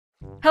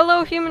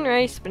Hello human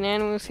race,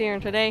 Banana Moose here,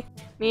 and today,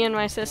 me and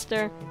my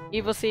sister,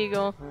 Evil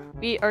Seagull,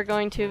 we are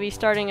going to be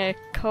starting a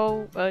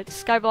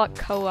Skyblock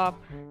co-op.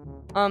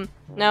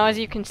 Now as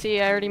you can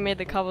see, I already made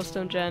the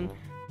cobblestone gen.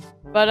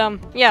 But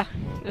yeah,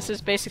 this is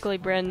basically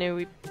brand new.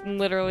 We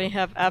literally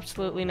have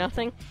absolutely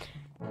nothing.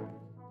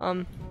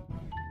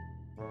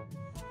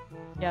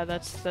 Yeah,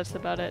 that's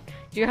about it.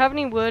 Do you have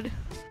any wood?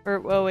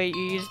 Or, oh wait,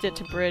 you used it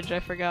to bridge, I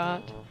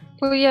forgot.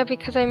 Well, yeah,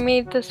 because I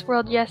made this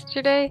world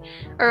yesterday,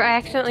 or I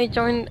accidentally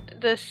joined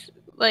this,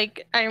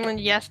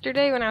 island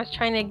yesterday when I was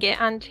trying to get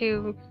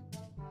onto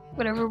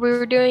whatever we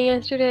were doing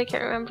yesterday, I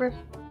can't remember.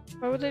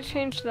 Why would they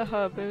change the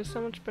hub? It was so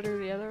much better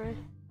the other way.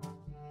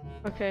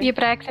 Okay. Yeah,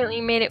 but I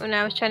accidentally made it when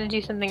I was trying to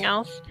do something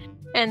else,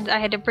 and I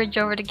had to bridge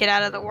over to get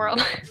out of the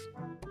world.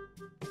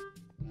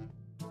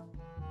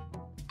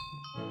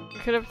 You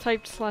could have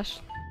typed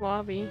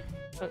 /lobby,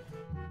 but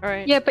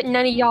alright. Yeah, but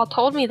none of y'all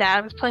told me that.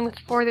 I was playing with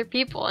 4 other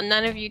people, and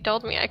none of you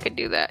told me I could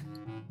do that.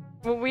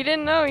 Well, we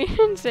didn't know. You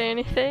didn't say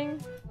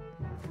anything.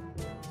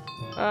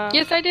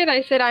 Yes, I did.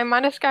 I said I'm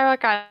on a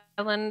Skyblock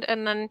island,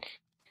 and then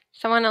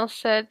someone else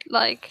said,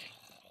 Oh,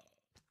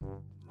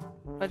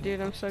 dude,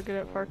 I'm so good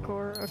at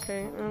parkour.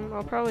 Okay,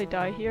 I'll probably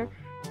die here.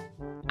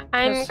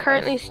 I'm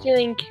currently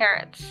stealing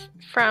carrots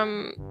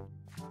from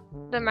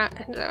the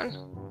mountain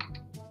zone.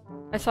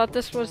 I thought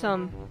this was,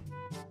 the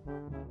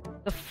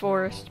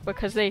forest,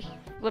 because they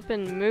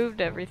flippin' moved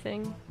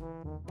everything.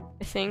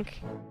 I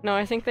think. No,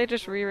 I think they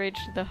just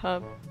rearranged the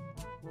hub.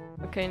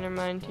 Okay, never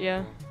mind,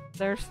 yeah.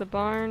 There's the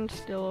barn,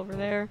 still over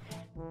there.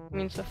 It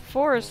means the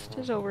forest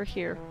is over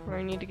here, where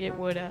I need to get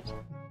wood at.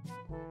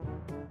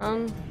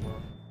 I'm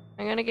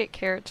gonna get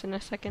carrots in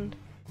a second.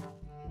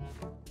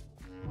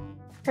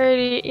 I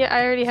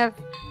already have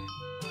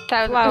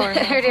flour.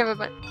 I already have a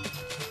bunch.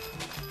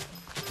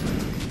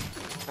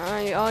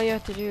 All you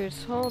have to do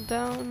is hold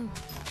down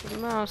the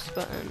mouse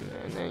button,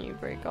 and then you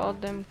break all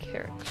them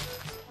carrots.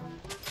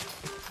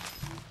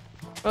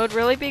 What would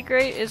really be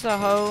great is a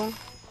hoe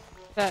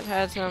that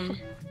has,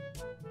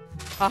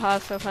 haha,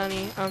 so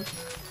funny,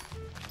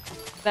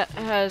 that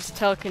has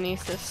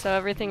telekinesis, so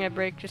everything I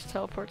break just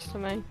teleports to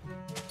my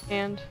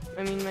hand,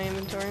 my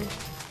inventory.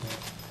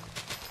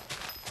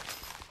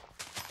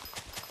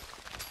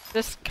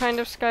 This kind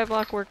of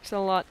skyblock works a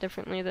lot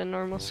differently than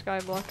normal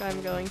skyblock,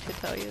 I'm going to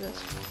tell you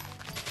this.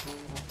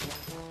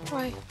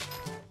 Why?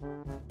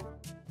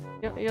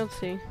 You'll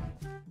see.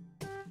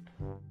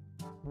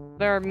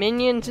 There are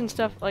minions and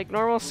stuff. Like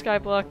normal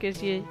skyblock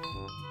is you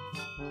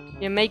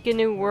make a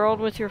new world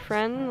with your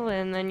friend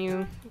and then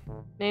you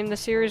name the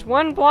series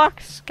 1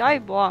 block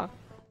skyblock.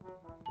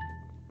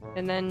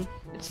 And then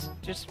it's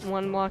just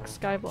 1 block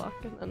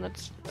skyblock, and then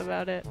that's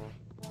about it.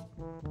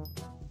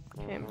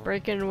 Okay, I'm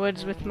breaking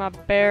woods with my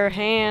bare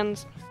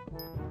hands.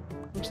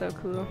 I'm so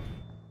cool.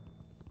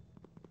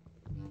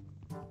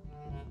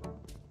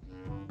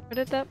 Why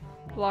did that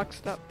block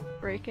stop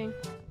breaking?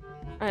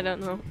 I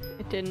don't know.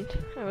 It didn't.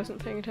 I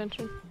wasn't paying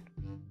attention.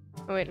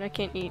 Oh wait, I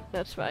can't eat.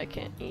 That's why I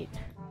can't eat.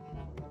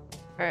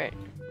 Alright.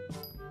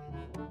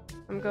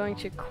 I'm going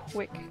to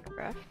quick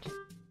craft.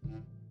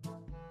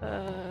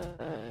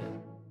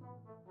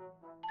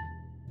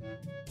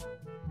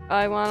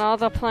 I want all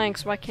the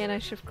planks. Why can't I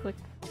shift click?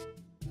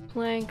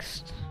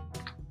 Planks.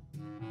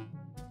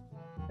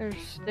 There's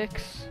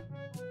sticks.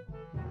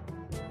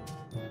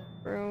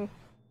 Bro.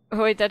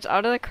 Oh wait, that's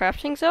out of the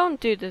crafting zone?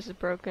 Dude, this is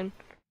broken.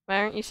 Why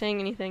aren't you saying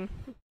anything?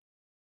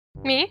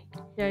 Me?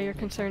 Yeah, you're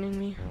concerning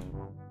me.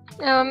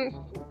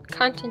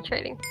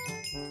 Concentrating.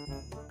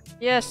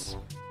 Yes!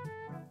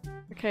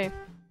 Okay.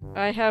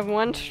 I have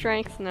 1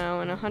 strength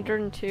now and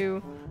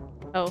 102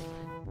 health.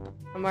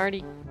 I'm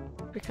already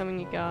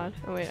becoming a god.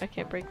 Oh wait, I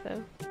can't break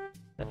that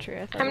tree.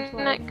 I thought I'm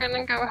not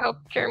gonna go help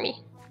Jerry,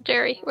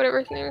 whatever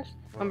his name is.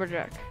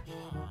 Lumberjack.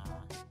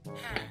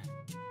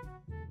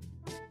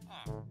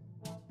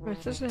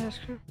 What's this?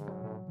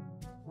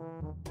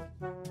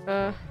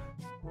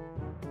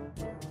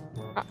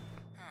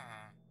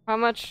 How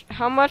much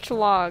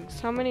logs?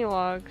 How many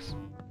logs?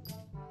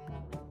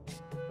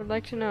 Would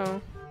like to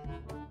know.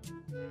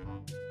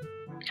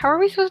 How are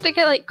we supposed to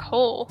get,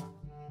 coal?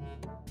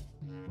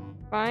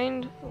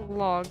 Find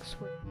logs.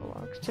 Where are the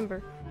logs?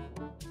 Timber.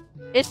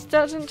 It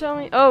doesn't tell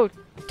me. Oh,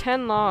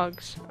 10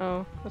 logs.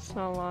 Oh, that's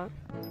not a lot.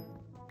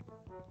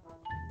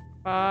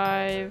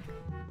 5.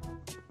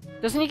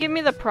 Doesn't he give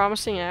me the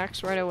promising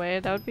axe right away?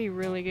 That would be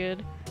really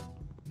good.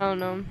 I don't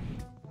know.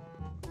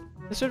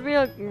 This would be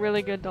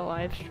really good to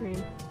live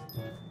stream.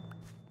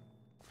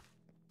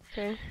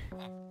 Okay.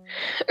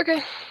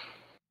 Okay.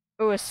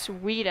 Oh, a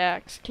sweet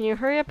axe. Can you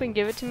hurry up and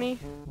give it to me?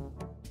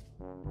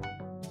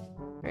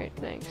 Alright,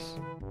 thanks.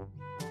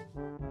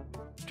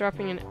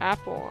 Dropping an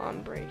apple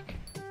on break.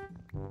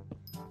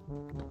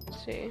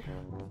 Let's see.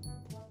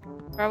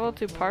 Travel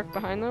to park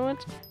behind the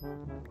woods?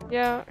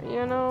 Yeah,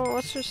 you know,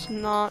 let's just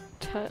not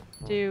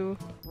do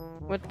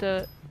what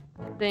the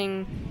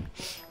thing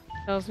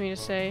tells me to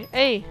say.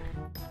 Hey!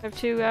 I have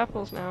 2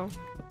 apples now.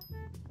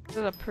 This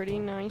is a pretty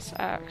nice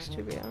axe,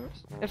 to be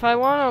honest. If I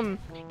want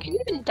Can you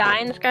even die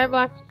in the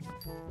Skyblock?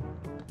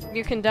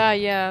 you can die,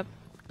 yeah.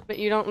 but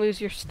you don't lose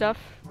your stuff.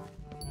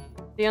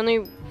 The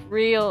only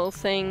real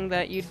thing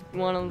that you don't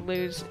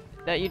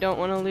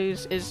want to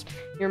lose is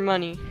your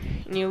money.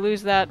 And you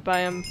lose that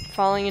by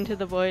falling into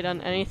the void on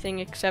anything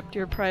except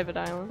your private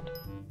island.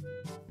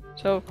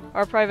 So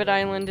our private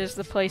island is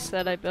the place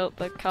that I built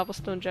the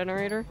cobblestone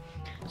generator.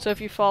 So if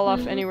you fall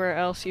off anywhere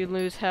else, you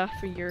lose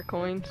half of your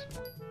coins.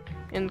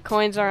 And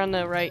coins are on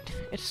the right.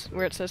 It's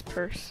where it says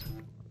purse.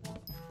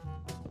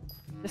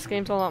 This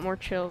game's a lot more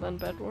chill than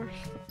Bed Wars.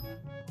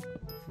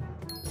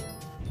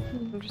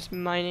 I'm just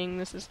mining.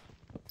 This is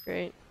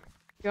great.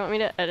 You want me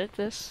to edit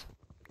this?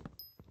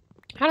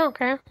 I don't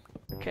care.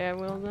 Okay, I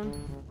will then.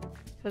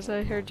 Because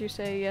I heard you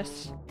say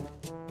yes.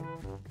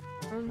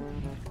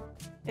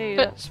 Hey,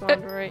 that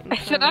spawned right in I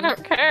said I front of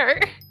don't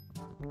care.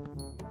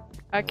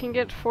 I can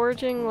get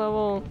foraging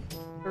level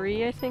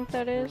 3, I think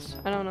that is.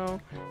 I don't know.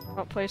 I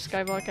don't play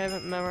Skyblock, I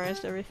haven't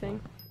memorized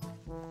everything.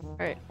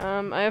 Alright,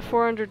 I have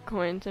 400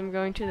 coins. I'm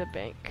going to the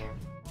bank.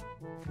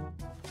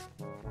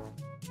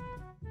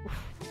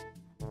 Oof.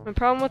 My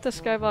problem with the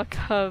Skyblock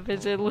hub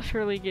is it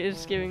literally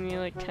is giving me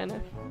like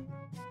 10.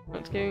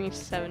 It's giving me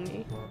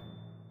 70.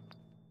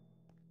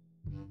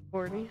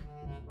 40.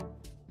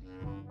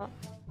 Oh.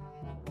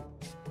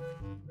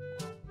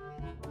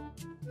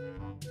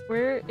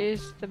 Where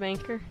is the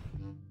banker?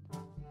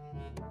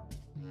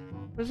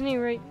 Wasn't he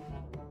right?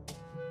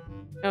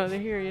 Oh,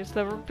 here he is.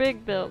 The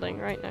big building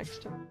right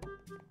next to him.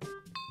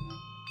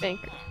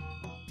 Banker.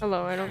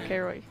 Hello, I don't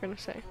care what you're gonna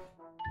say.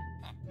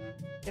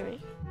 Give me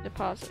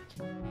deposit.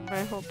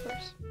 My whole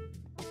purse.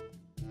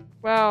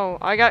 Wow,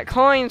 I got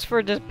coins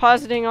for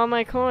depositing all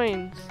my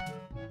coins.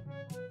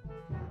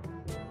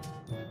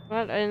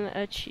 What an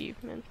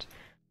achievement.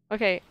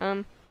 Okay,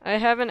 I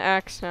have an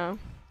axe now.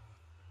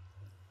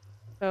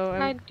 So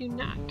I do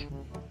not.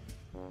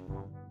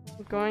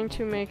 I'm going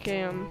to make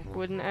a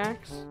wooden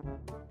axe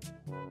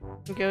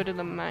and go to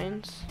the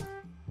mines.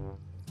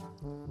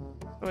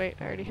 Oh, wait,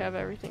 I already have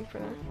everything for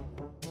that.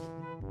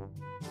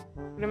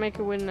 I'm gonna make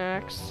a wooden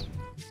axe.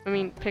 I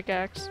mean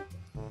pickaxe.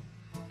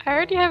 I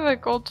already have a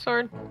gold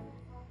sword.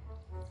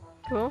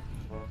 Cool.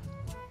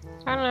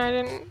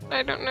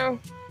 I don't know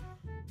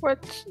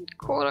what's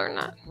cool or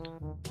not.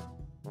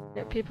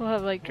 Yeah, people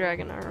have like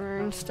dragon armor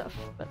and stuff,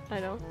 but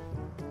I don't.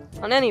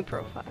 On any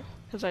profile,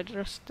 because I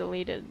just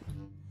deleted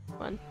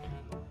one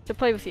to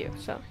play with you,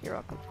 so you're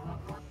welcome.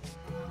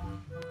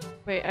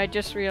 Wait, I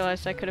just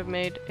realized I could have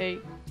made a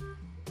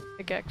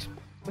pickaxe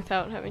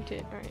without having to.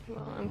 Alright,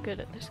 well, I'm good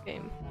at this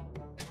game.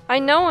 I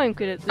know I'm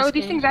good at this game. Oh,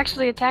 these things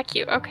actually attack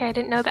you. Okay, I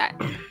didn't know that.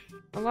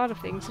 A lot of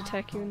things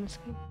attack you in this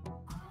game.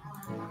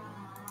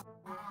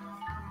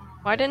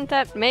 Why didn't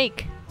that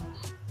make?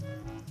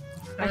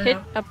 I hit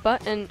a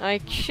button, I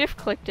shift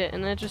clicked it,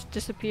 and it just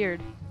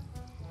disappeared.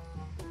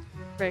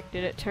 Frick,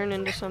 did it turn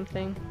into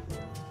something?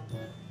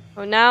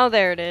 Oh, now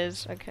there it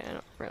is. Okay, I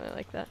don't really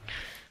like that.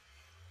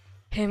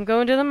 Okay, I'm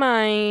going to the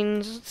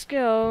mines. Let's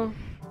go.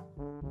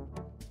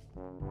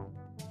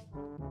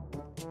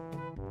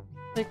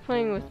 Like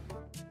playing with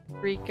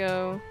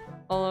Rico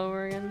all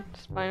over again.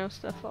 Spino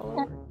stuff all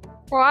over.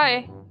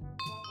 Why?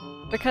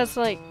 Because,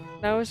 like,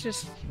 that was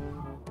just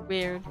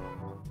weird.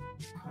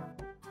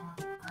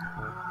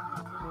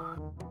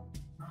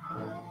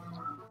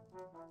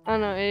 I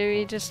don't know,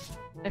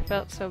 I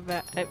felt so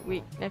bad.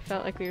 I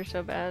felt like we were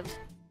so bad.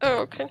 Oh,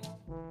 okay.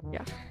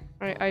 Yeah.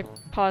 I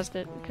paused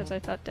it because I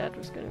thought Dad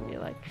was gonna be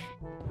like,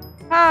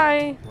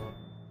 hi!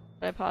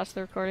 But I paused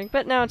the recording,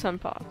 but now it's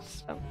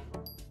unpaused, so.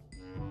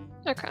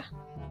 Okay.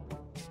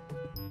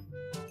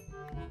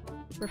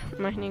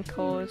 Mining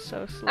coal is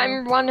so slow.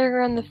 I'm wandering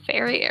around the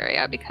ferry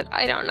area because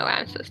I don't know what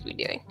I'm supposed to be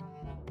doing.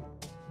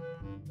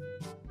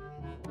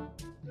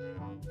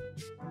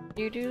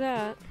 You do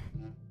that.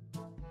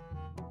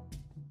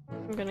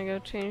 I'm gonna go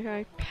change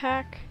my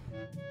pack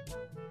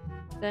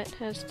that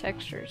has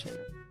textures in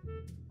it.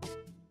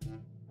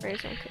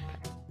 Raise on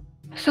pack.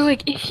 So,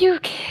 like, if you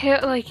kill,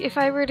 like, if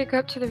I were to go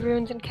up to the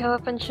ruins and kill a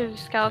bunch of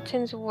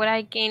skeletons, would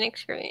I gain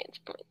experience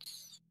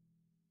points?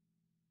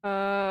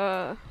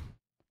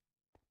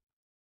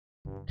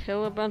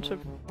 Kill a bunch of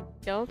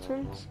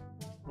skeletons?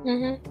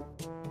 Mm-hmm.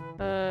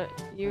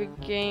 You would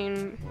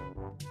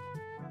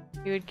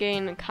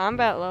gain a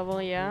combat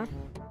level, yeah.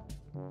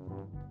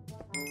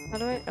 How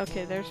do I?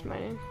 Okay, there's my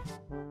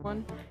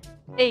one.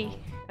 Hey,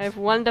 I have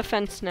 1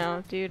 defense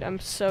now, dude. I'm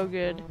so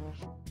good.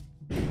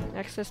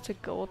 Access to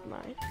gold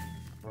mine.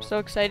 I'm so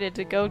excited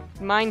to go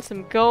mine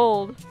some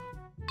gold.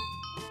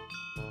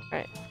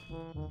 Alright.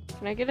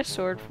 Can I get a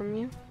sword from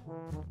you?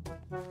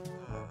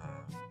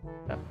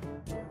 Oh.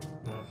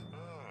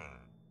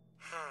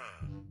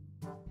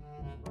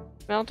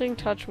 Melting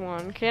touch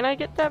 1. Can I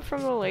get that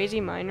from the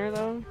lazy miner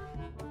though?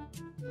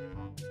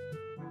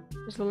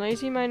 Because the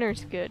lazy miner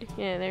is good.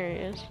 Yeah, there he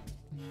is.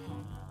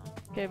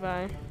 Okay,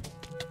 bye.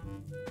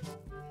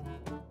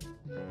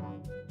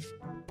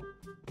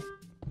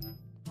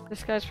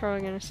 This guy's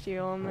probably gonna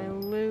steal all my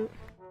loot.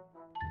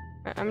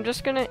 I'm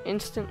just gonna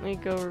instantly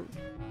go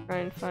try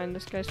and find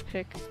this guy's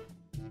pick.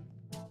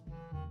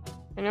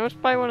 I know it's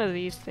by one of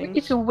these things.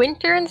 It's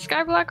winter in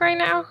Skyblock right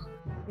now?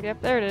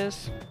 Yep, there it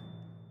is.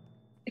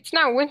 It's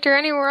not winter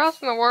anywhere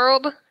else in the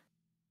world.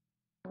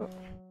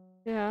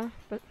 Yeah,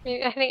 but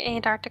I think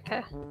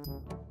Antarctica.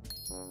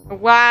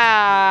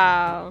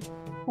 wow.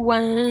 Wow.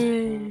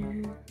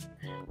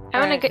 I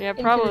want to Alright, get yeah,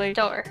 into probably.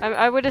 the store.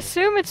 I would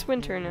assume it's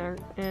winter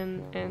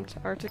in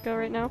Antarctica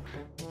right now.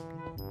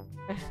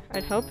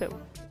 I'd hope it.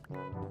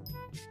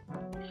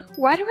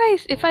 Why do I,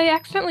 if I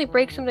accidentally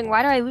break something,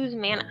 why do I lose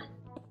mana?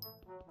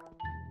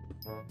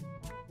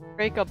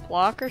 Break a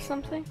block or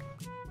something?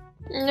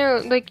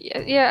 No, like,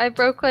 yeah, I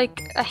broke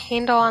like a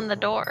handle on the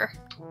door.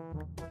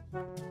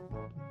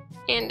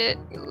 And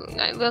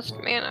I lost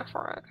mana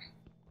for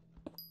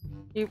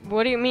it.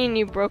 What do you mean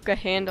you broke a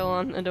handle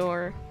on the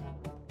door?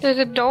 There's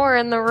a door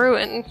in the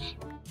ruins.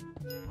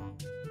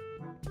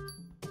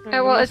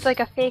 Oh, well, it's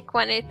like a fake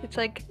one. It's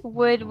like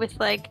wood with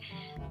like,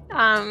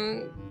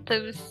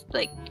 those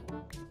like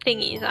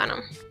thingies on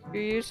them.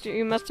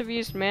 You must have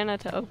used mana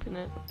to open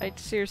it. I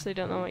seriously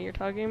don't know what you're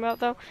talking about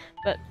though,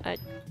 but I'd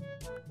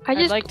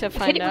just like to hit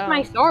find it out. with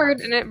my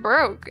sword and it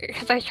broke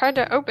because I tried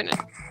to open it.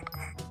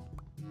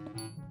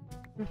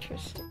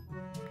 Interesting.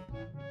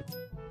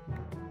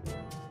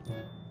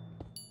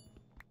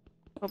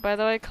 Oh, by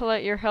the way,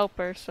 Colette, you're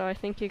helper, so I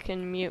think you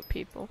can mute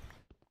people.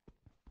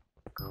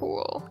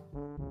 Cool.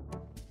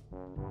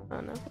 Oh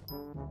no.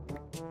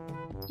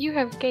 You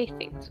have gay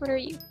things. What are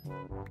you?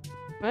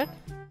 What?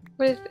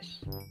 What is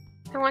this?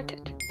 I want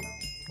it.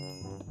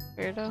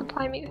 Weirdo.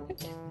 Supply me with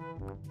it.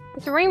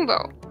 It's a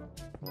rainbow.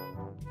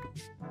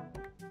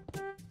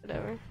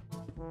 Whatever.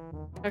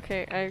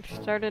 Okay, I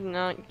started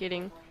not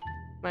getting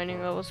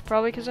mining levels.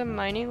 Probably because I'm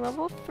mining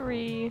level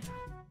 3.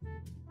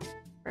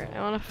 Alright,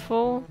 I want a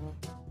full...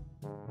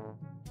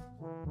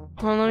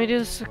 Hold on, let me do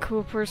this the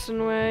cool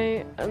person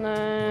way. And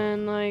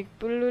then, like...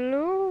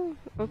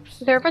 Oops.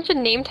 There are a bunch of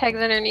name tags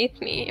underneath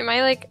me. Am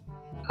I like...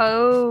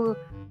 Oh...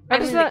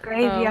 I'm in the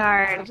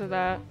graveyard. Because of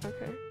that.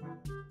 Okay.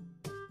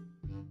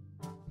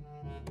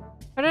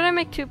 How did I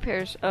make 2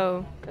 pairs?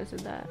 Oh, because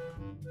of that.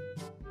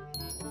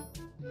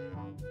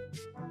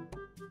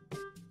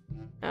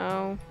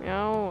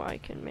 No, I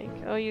can make...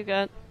 Oh, you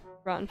got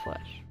rotten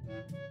flesh.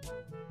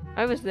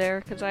 I was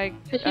there because I...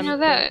 How'd you know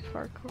that?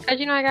 How'd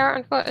you know I got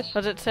rotten flesh?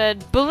 Because it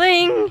said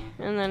bling!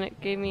 And then it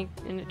gave me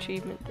an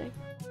achievement thing.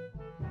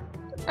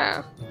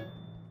 Oh.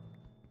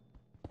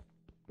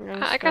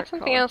 I got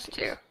something else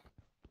too.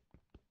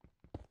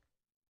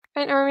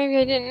 Or maybe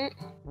I didn't.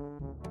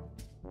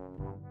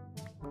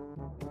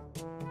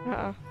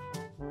 Uh-oh.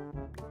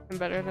 I'm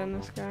better than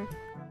this guy.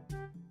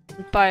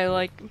 By,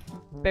 like,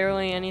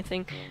 barely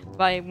anything.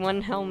 By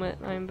 1 helmet,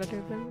 I'm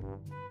better than him.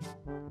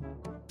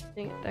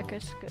 Dang it, that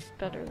guy's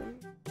better than me.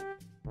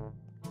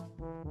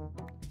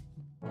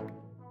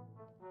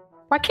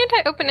 Why can't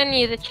I open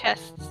any of the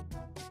chests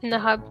in the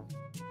hub?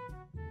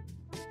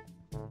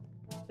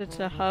 It's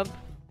a hub.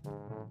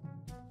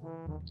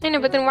 I know,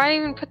 but then why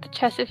even put the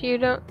chest if you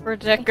don't... For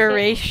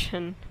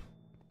decoration.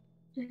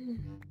 You're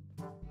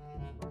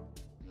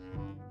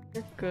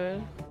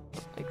good.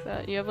 Like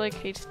that. You have like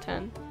haste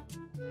 10.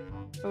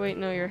 Oh wait,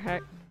 no, you're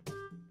hack.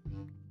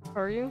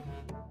 Are you?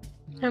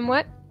 And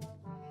what?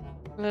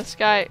 This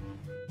guy,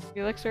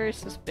 he looks very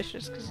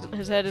suspicious because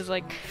his head is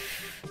like,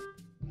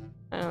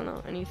 I don't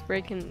know, and he's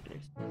breaking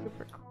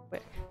super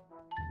quick.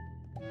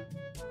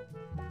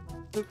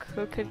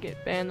 Who could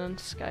get banned on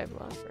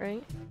Skyblock,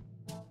 right?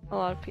 A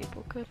lot of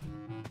people could.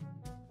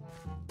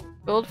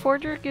 Gold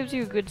Forger gives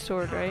you a good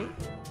sword, right?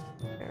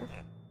 There.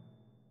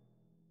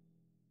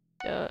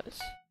 Does.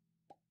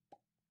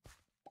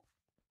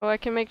 Oh, I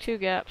can make 2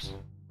 gaps.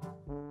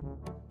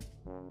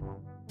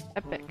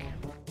 Epic.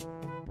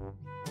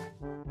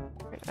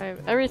 I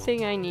have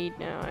everything I need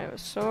now. I have a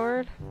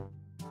sword.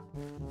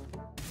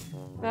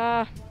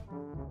 Ah.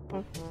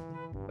 Oh.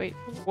 Wait,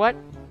 what?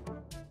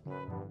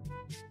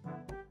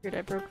 Weird,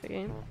 I broke the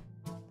game.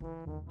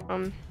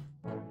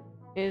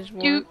 Is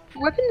one. Do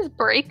weapons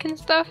break and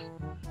stuff?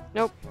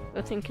 Nope,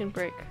 the thing can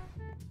break.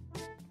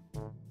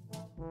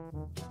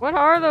 What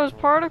are those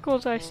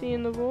particles I see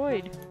in the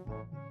void?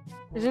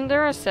 Isn't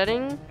there a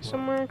setting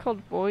somewhere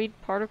called void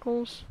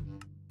particles?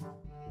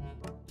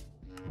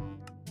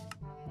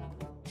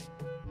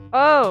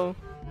 Oh!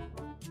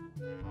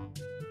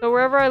 So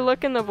wherever I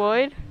look in the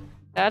void,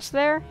 that's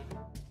there?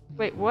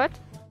 Wait, what?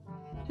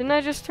 Didn't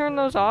I just turn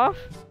those off?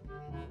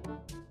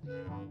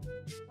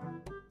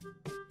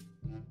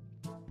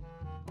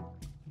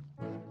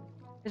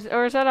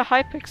 Or is that a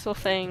Hypixel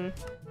thing?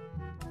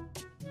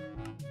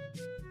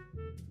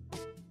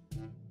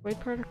 Void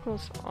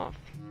particles off.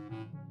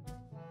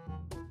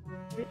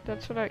 Wait,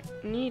 that's what I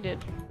needed.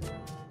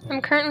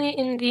 I'm currently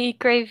in the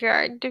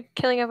graveyard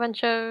killing a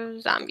bunch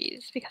of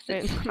zombies because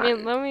it's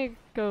fun. Let me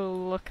go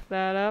look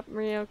that up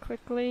real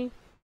quickly.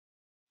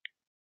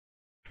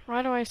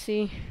 Why do I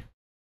see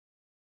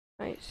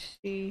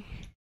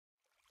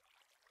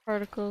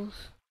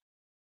particles?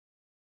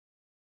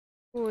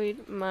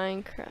 Void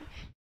Minecraft.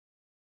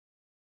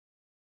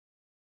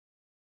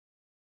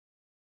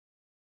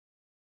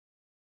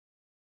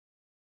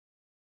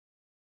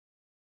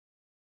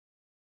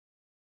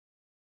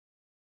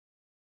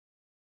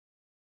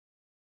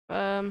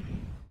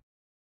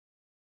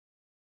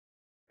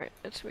 Alright,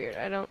 that's weird.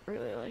 I don't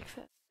really like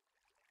that.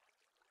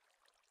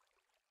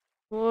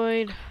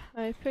 Void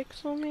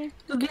Hypixel me?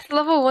 These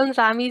level 1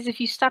 zombies, if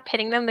you stop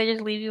hitting them, they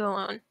just leave you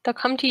alone. They'll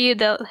come to you,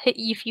 they'll hit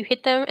you. If you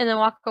hit them and then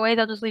walk away,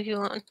 they'll just leave you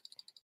alone.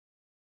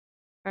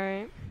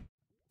 Alright.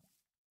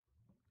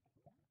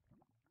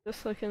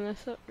 Just looking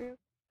this up real.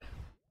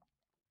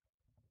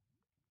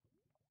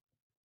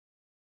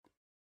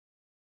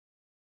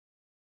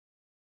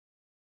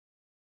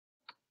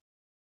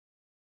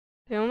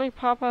 They only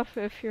pop up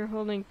if you're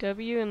holding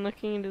W and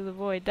looking into the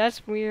void.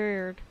 That's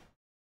weird.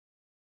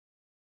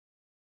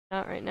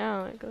 Not right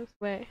now, it goes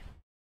away.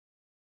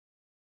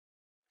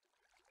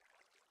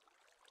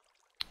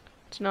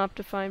 It's an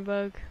Optifine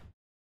bug.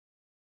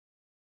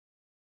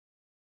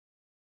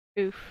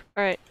 Oof.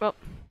 Alright, well,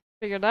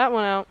 figured that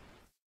one out.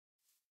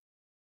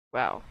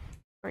 Wow.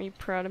 Are you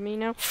proud of me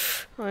now?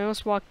 I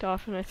almost walked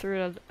off and I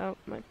threw out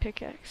my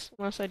pickaxe.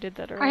 Unless I did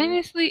that earlier.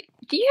 Honestly,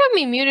 do you have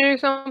me muted or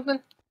something?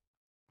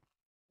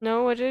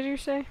 No, what did you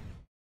say?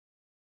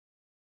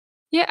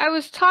 Yeah, I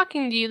was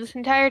talking to you this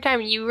entire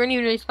time and you weren't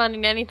even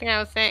responding to anything I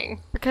was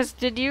saying. Because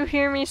did you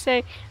hear me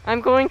say,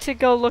 I'm going to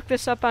go look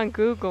this up on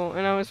Google,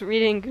 and I was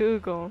reading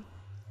Google.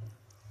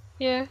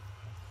 Yeah.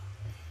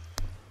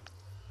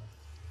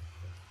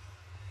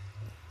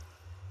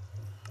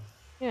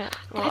 Yeah,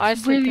 well,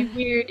 That's really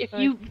weird. If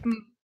you...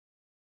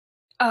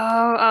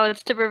 Oh,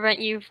 it's to prevent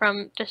you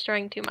from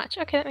destroying too much.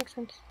 Okay, that makes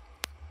sense.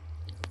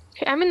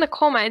 Okay, I'm in the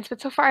coal mines, but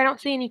so far I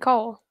don't see any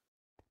coal.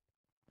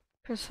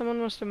 Because someone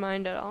must have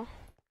mined it all.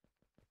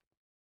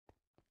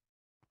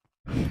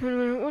 Wait a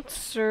minute, what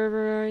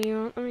server are you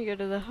on? Let me go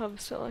to the hub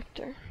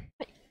selector.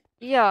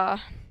 Yeah.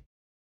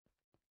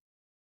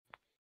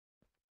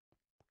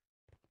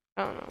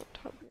 I don't know what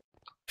hub.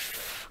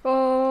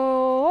 Oh.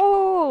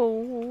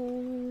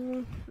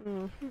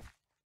 Mm-hmm.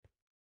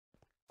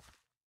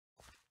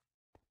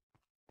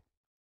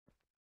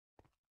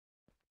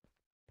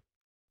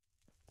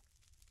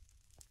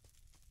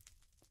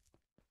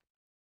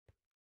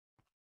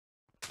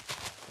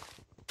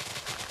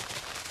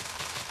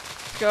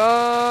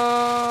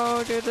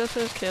 Go, dude, this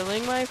is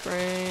killing my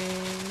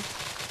frames.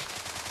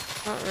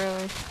 Not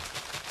really.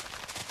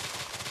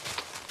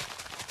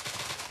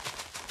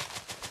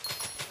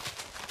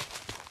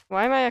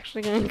 Why am I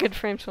actually getting good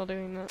frames while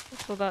doing that?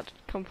 So that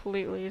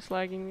completely is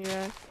lagging me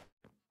back.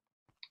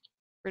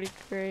 Pretty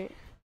great.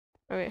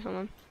 Oh wait, hold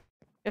on.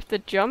 You have to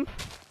jump?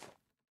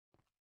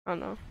 Oh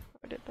no,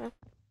 I did that.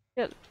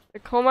 Yeah, the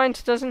coal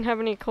mines doesn't have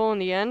any coal in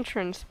the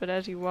entrance, but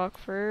as you walk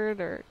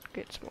further, it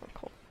gets more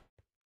coal.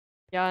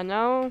 Yeah,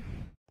 now...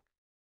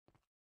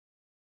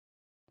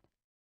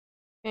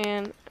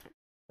 And...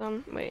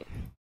 wait.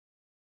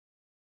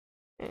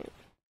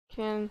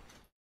 Can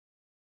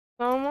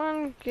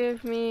someone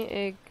give me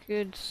a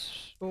good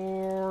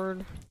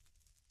sword?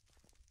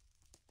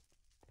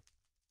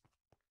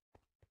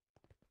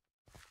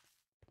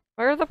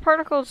 Why are the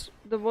particles,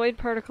 the void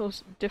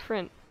particles,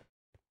 different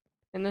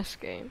in this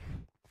game?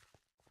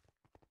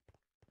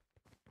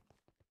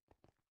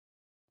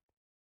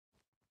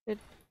 It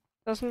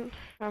doesn't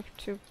have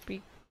to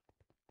be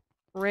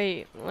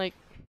great, like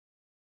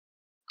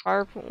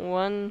Harp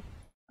 1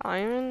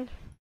 Diamond?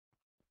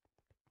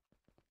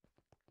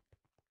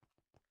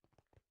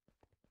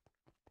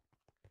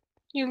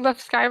 You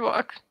left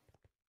Skyblock.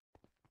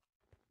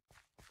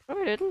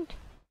 No, I didn't.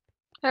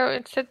 Oh,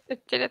 it said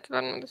it did at the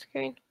bottom of the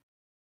screen.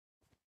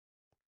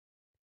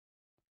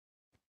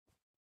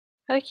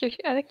 I like your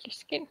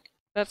skin.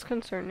 That's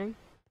concerning.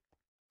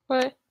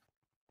 What?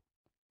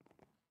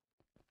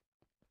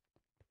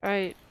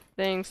 Alright,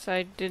 thanks,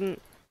 I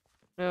didn't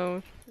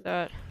know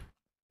that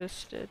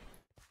existed.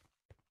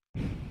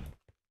 Who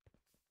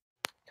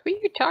are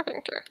you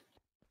talking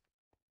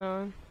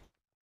to?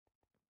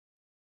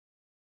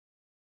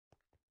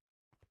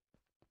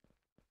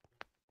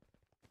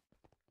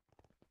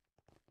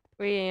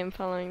 We am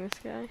following this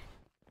guy.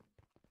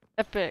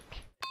 Epic.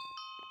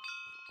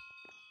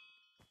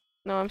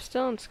 No, I'm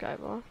still in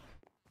Skyblock.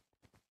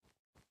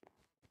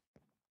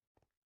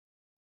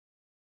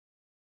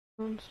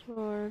 Stone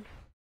sword.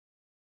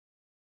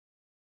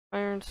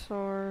 Iron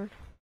sword.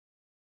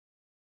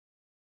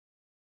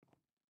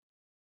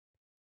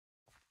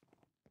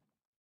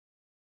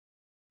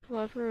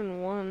 Blood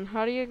rune 1.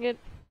 How do you get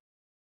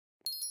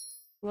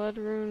blood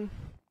rune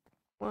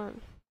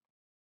 1?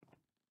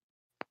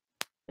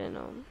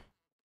 Venom.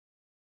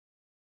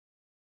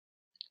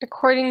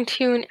 According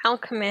to an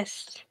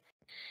alchemist,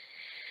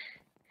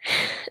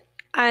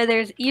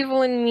 there's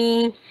evil in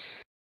me.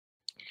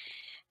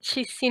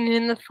 She's seen it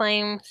in the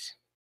flames,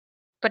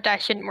 but I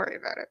shouldn't worry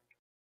about it.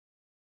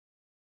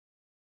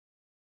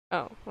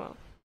 Oh, well.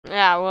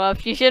 Yeah, well,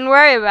 if you shouldn't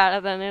worry about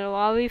it, then it'll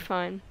all be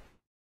fine.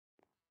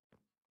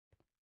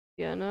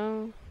 Yeah,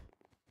 no.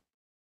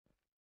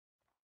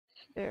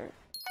 There.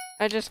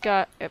 I just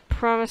got a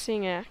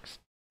promising axe.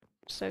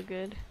 So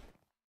good.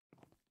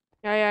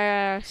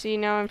 Yeah. See,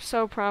 now I'm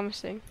so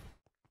promising.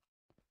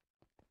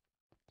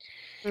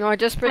 No, I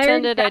just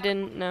pretended I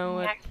didn't know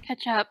it.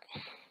 Catch up.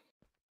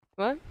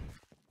 What?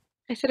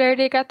 I said I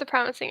already got the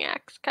promising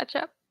axe. Catch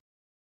up.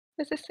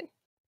 What's this thing?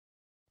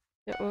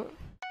 Yeah, well,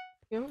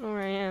 you don't know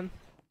where I am.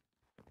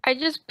 I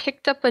just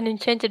picked up an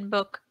enchanted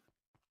book.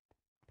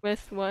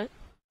 With what? What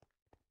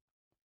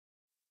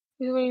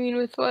do you mean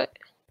with what?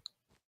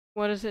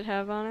 What does it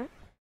have on it?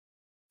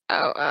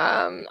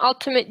 Oh,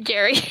 Ultimate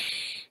Jerry.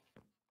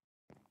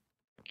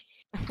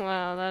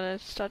 Wow, that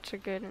is such a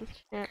good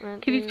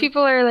enchantment, These dude.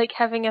 people are like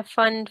having a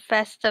fun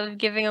fest of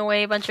giving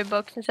away a bunch of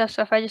books and stuff,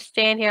 so if I just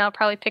stand here, I'll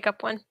probably pick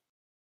up one.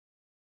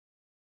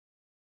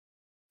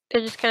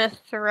 They're just kind of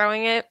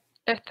throwing it.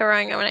 They're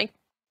throwing it when I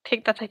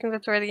think that's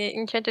where the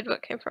enchanted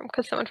book came from,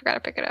 because someone forgot to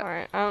pick it up.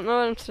 Alright, I don't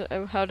know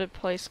how to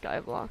play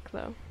Skyblock,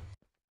 though.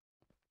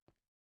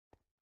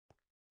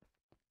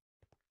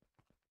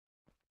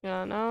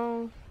 Yeah,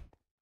 no.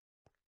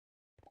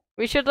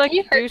 We should, like, Can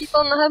you hurt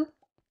people in the hub?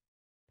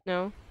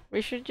 No.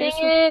 We should do Dang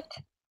it!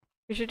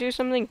 We should do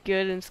something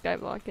good in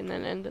Skyblock and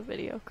then end the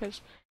video,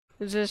 because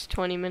this is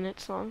 20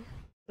 minutes long.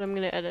 But I'm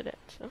gonna edit it,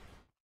 so.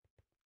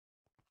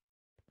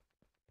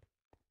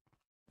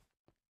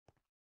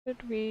 What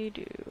did we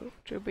do?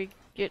 Did we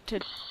get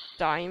to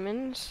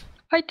diamonds?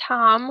 Hi,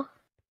 Tom.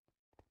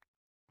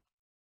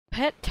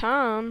 Pet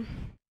Tom?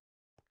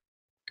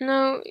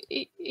 No,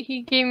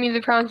 he gave me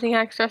the promising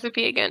hacks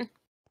recipe again.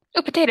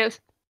 Oh, potatoes!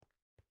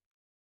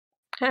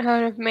 I don't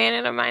have enough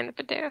mana to mine the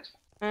potatoes.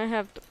 I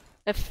have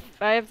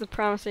the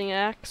promising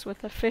axe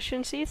with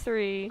efficiency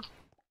 3.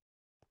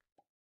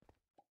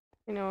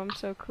 You know, I'm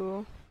so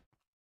cool.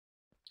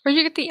 Where'd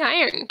you get the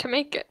iron to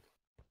make it?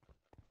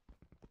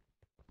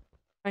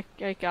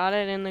 I got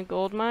it in the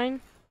gold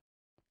mine.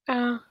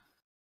 Oh.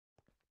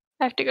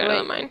 I have to go to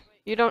the mine.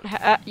 You don't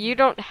have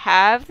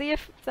the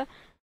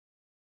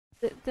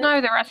No, I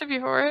have the recipe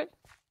for it.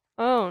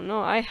 Oh no,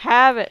 I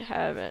have it.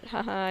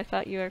 Haha, I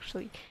thought you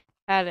actually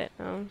had it.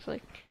 I was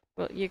like,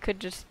 well, you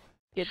could just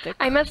get the.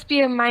 I must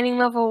be a mining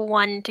level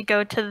 1 to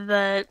go to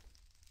the.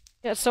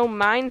 Yeah, so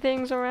mine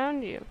things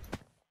around you.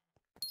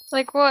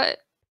 Like what?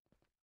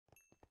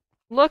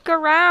 Look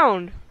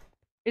around.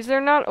 Is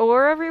there not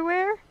ore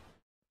everywhere?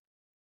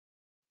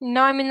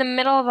 No, I'm in the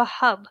middle of a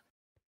hub.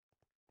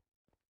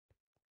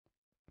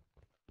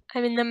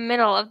 I'm in the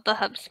middle of the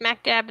hub,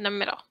 smack dab in the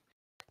middle.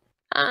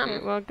 Okay,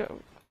 well, go.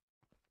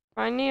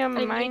 Find me a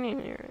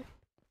mining area.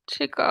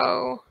 To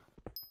go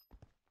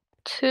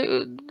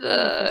to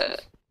the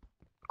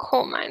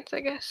coal mines,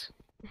 I guess.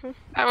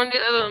 I want to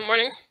do that in the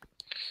morning.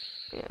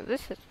 Yeah,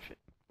 this is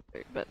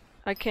but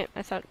I can't.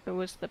 I thought it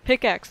was the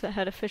pickaxe that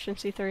had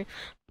efficiency 3.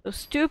 So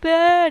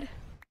stupid!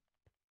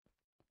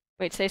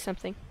 Wait, say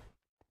something.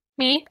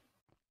 Me?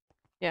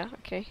 Yeah,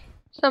 okay.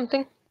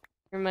 Something.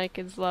 Your mic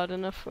is loud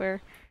enough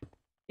where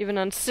even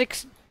on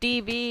 6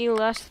 dB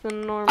less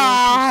than normal.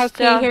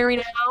 Can you hear me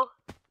now?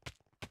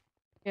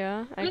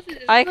 Yeah,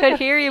 I could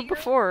hear you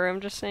before.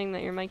 I'm just saying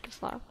that your mic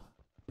is loud,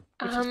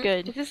 which is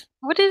good.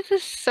 What is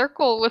this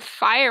circle with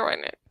fire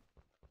in it?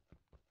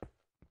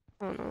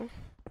 I don't know.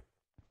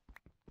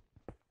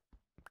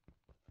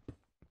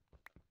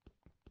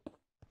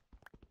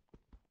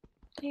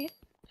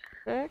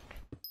 Sick.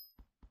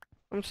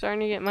 I'm starting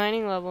to get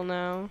mining level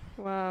now.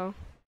 Wow.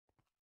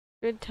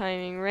 Good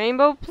timing.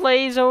 Rainbow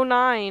Plays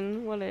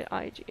 09. What an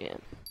IGN.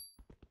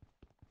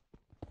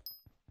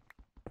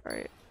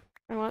 Alright.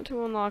 I want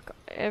to unlock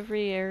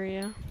every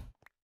area.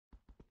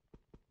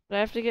 But I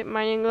have to get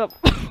mining level.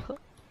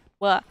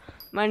 What?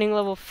 Mining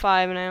level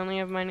 5, and I only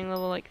have mining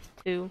level like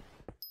 2.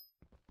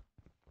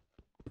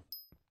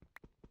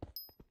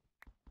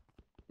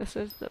 This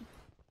is the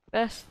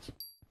best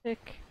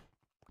pick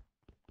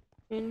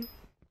in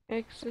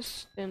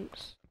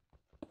existence.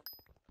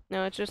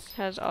 No, it just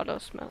has auto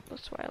smelt.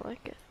 That's why I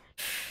like it.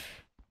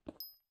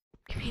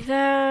 Give me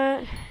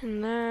that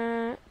and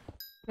that.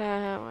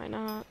 That. Why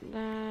not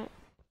that?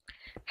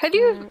 How do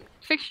you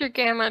fix your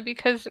gamma?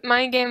 Because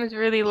my gamma is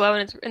really low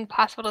and it's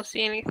impossible to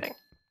see anything.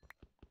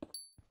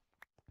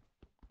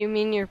 You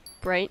mean your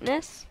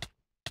brightness?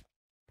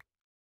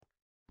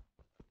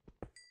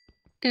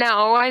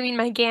 No, I mean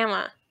my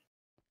gamma.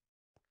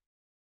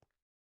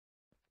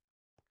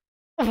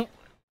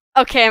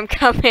 Okay, I'm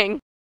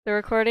coming. The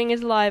recording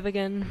is live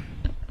again.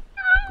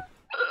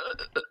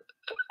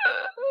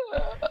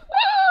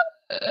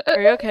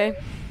 Are you okay?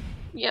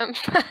 Yeah, I'm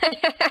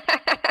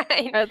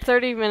fine. At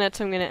 30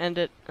 minutes, I'm gonna end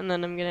it, and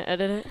then I'm gonna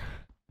edit it.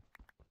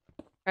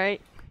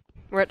 Alright?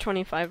 We're at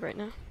 25 right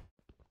now.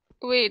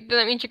 Wait,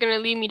 that means you're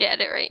gonna leave me to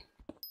edit, right?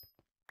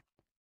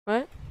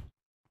 What?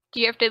 Do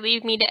you have to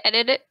leave me to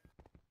edit it?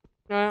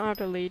 No, I don't have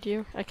to lead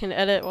you. I can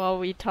edit while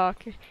we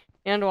talk,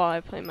 and while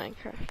I play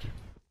Minecraft.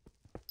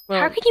 Well,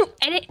 how can you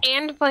edit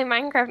and play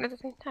Minecraft at the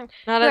same time?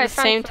 Not at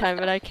the same time,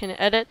 but I can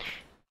edit,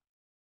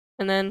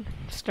 and then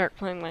start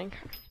playing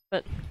Minecraft.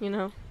 But, you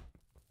know,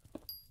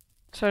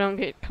 so I don't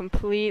get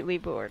completely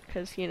bored,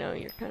 because, you know,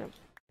 you're kind of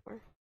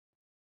bored.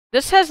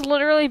 This has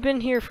literally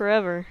been here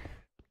forever.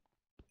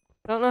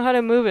 I don't know how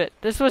to move it.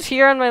 This was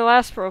here on my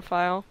last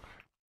profile,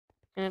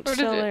 and it's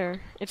still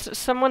there. It's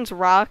someone's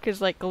rock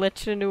is like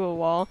glitched into a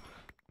wall,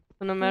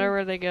 so no matter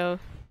where they go,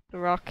 the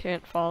rock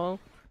can't follow.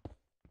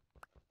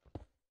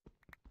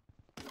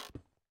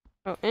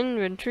 Oh,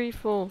 inventory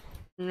full.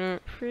 No,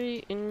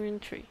 free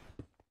inventory.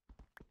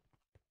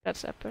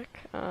 That's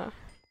epic.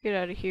 Get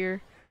out of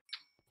here.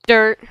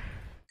 Dirt.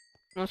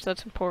 Unless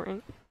that's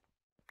important.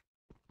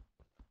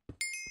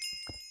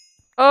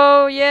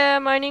 Oh yeah,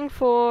 mining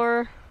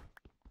 4.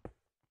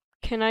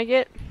 Can I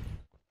get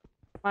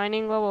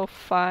mining level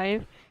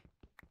 5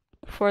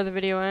 before the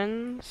video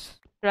ends?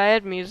 Should I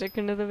add music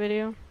into the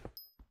video?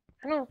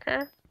 I don't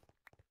care.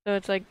 So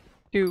it's like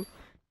do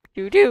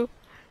do do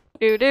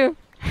do do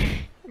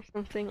or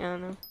something. I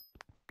don't know.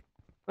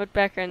 What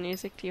background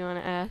music do you want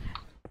to add?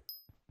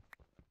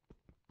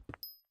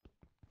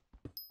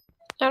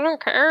 I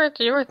don't care. It's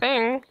your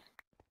thing.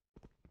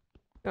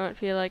 You want it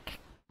to be like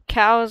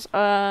cows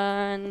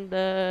on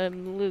the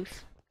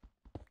loose.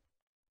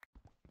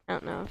 I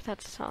don't know if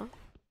that's a song.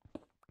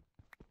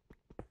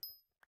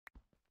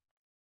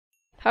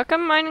 How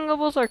come mining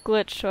levels are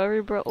glitched? So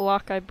every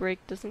block I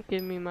break doesn't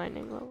give me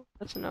mining level.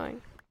 That's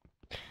annoying.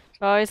 So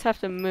I always have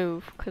to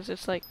move because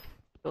it's like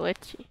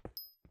glitchy.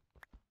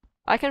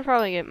 I can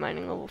probably get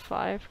mining level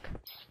 5.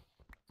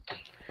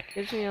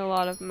 Gives me a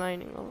lot of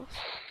mining levels.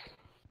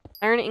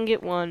 Iron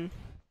ingot 1.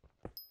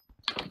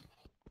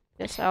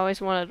 Yes, I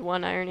always wanted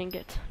 1 iron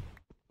ingot.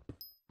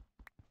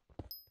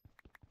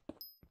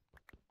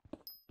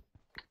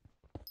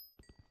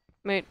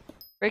 Wait,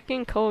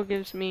 breaking coal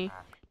gives me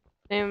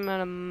the same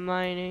amount of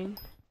mining.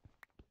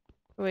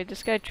 Wait,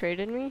 this guy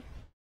traded me?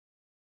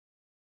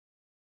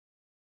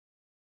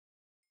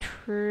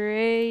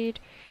 Trade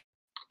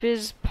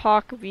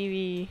BizPoc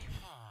VV.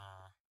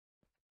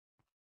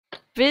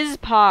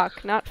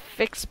 BizPoc, not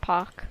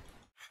FixPoc.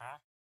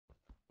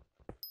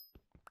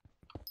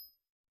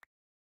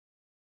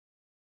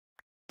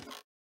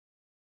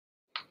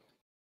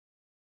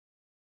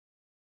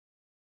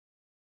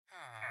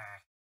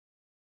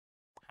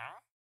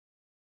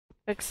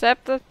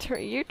 Accept the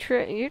you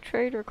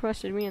trade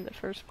requested me in the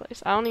first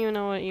place. I don't even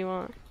know what you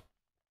want.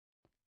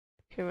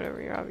 Okay,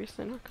 whatever. You're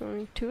obviously not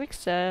going to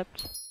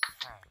accept.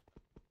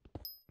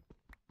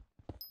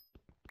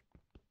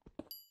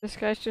 This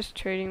guy's just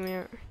trading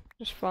me,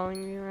 just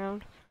following me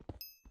around.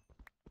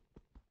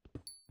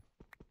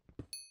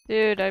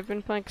 Dude, I've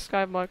been playing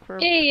Skyblock for.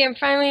 Hey, I'm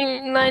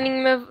finally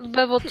mining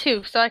level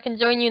 2, so I can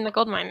join you in the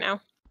gold mine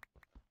now.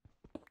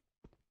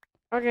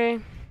 Okay.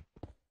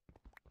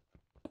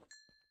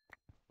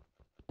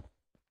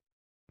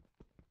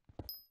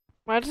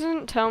 Why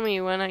doesn't it tell me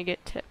when I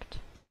get tipped?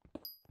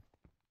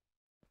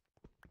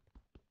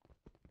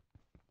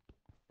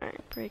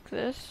 Alright, break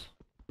this.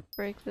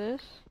 Break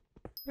this.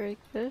 Break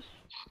this.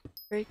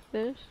 Break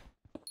this.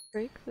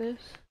 Break this.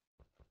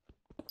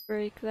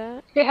 Break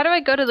that. Okay, how do I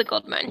go to the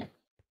gold mine?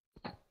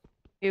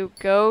 You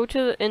go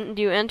to the,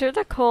 you enter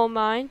the coal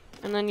mine,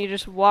 and then you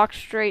just walk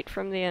straight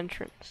from the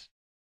entrance.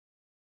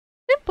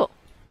 Simple.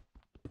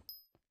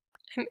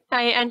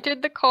 I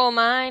entered the coal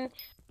mine.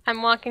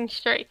 I'm walking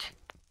straight.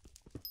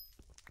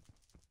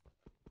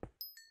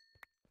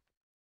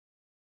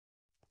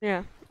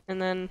 Yeah,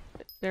 and then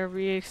there'll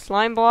be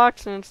slime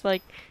blocks, and it's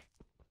like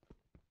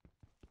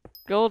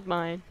gold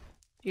mine.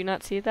 Do you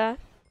not see that?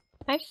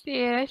 I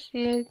see it, I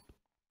see it.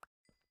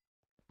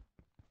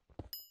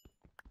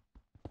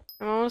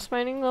 I'm almost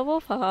mining level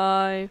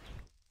 5.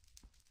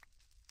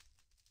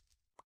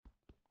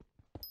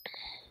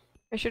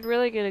 I should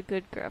really get a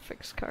good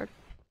graphics card.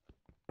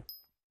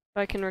 So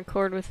I can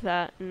record with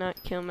that and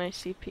not kill my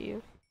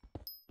CPU.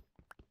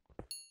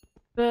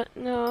 But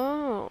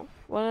no,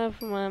 one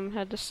of them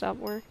had to stop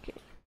working.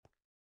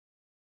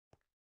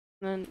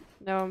 And then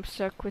now I'm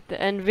stuck with the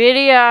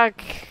NVIDIA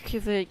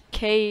the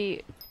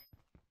K1100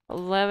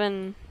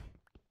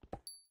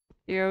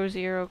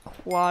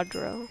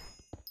 Quadro.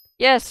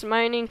 Yes,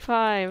 mining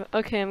 5.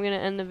 Okay, I'm gonna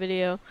end the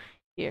video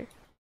here.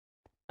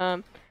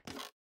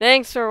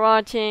 Thanks for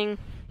watching.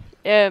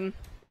 Is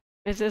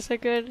this a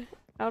good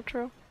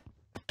outro?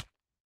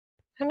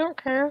 I don't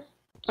care.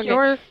 Okay.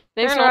 Sure.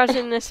 Thanks for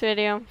watching this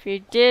video. If you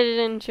did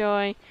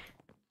enjoy,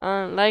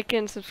 like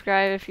and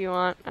subscribe if you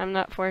want. I'm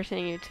not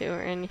forcing you to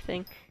or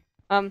anything.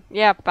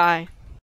 Yeah, bye.